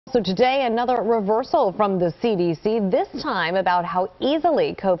So today, another reversal from the CDC, this time about how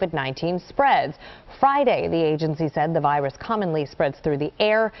easily COVID-19 spreads. Friday, the agency said the virus commonly spreads through the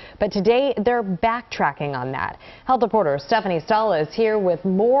air, but today they're backtracking on that. Health reporter Stephanie Stahl is here with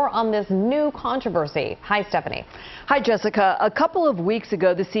more on this new controversy. Hi, Stephanie. Hi, Jessica. A couple of weeks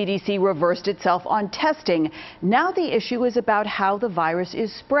ago, the CDC reversed itself on testing. Now the issue is about how the virus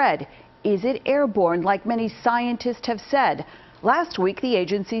is spread. Is it airborne, like many scientists have said? Last week, the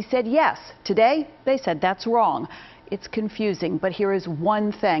agency said yes. Today, they said that's wrong. It's confusing, but here is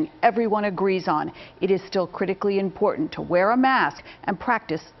one thing everyone agrees on. It is still critically important to wear a mask and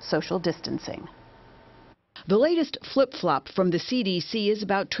practice social distancing. The latest flip-flop from the CDC is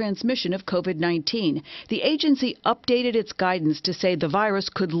about transmission of COVID-19. The agency updated its guidance to say the virus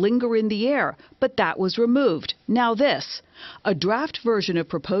could linger in the air, but that was removed. Now this. A draft version of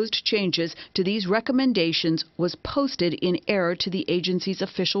proposed changes to these recommendations was posted in error to the agency's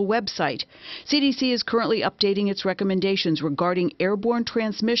official website. CDC is currently updating its recommendations regarding airborne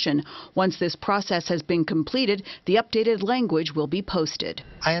transmission. Once this process has been completed, the updated language will be posted.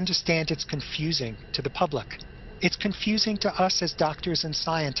 I understand it's confusing to the public. It's confusing to us as doctors and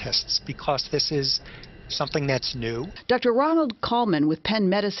scientists because this is something that's new. Dr. Ronald Coleman with Penn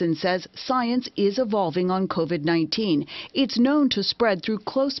Medicine says science is evolving on COVID-19. It's known to spread through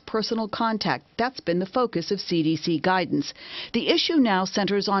close personal contact. That's been the focus of CDC guidance. The issue now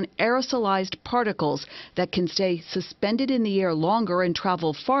centers on aerosolized particles that can stay suspended in the air longer and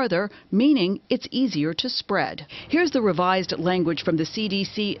travel farther, meaning it's easier to spread. Here's the revised language from the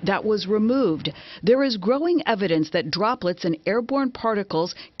CDC that was removed. There is growing evidence that droplets and airborne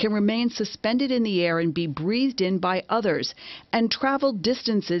particles can remain suspended in the air and be breathed in by others and travel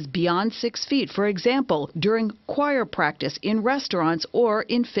distances beyond 6 feet, for example, during choir practice, in restaurants, or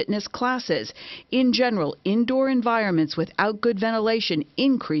in fitness classes. In general, indoor environments without good ventilation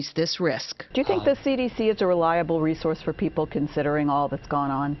increase this risk. Do you think the CDC is a reliable resource for people considering all that's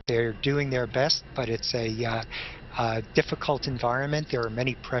gone on? They're doing their best, but it's a difficult environment. There are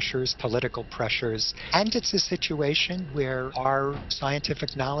many pressures, political pressures, and it's a situation where our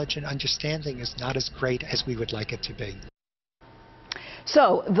scientific knowledge and understanding is not as great as we would like it to be.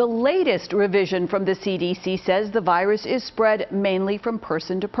 So, the latest revision from the CDC says the virus is spread mainly from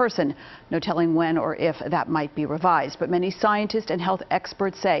person to person. No telling when or if that might be revised, but many scientists and health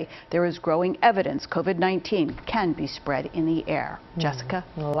experts say there is growing evidence COVID-19 can be spread in the air. Jessica?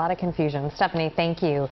 A lot of confusion. Stephanie, thank you.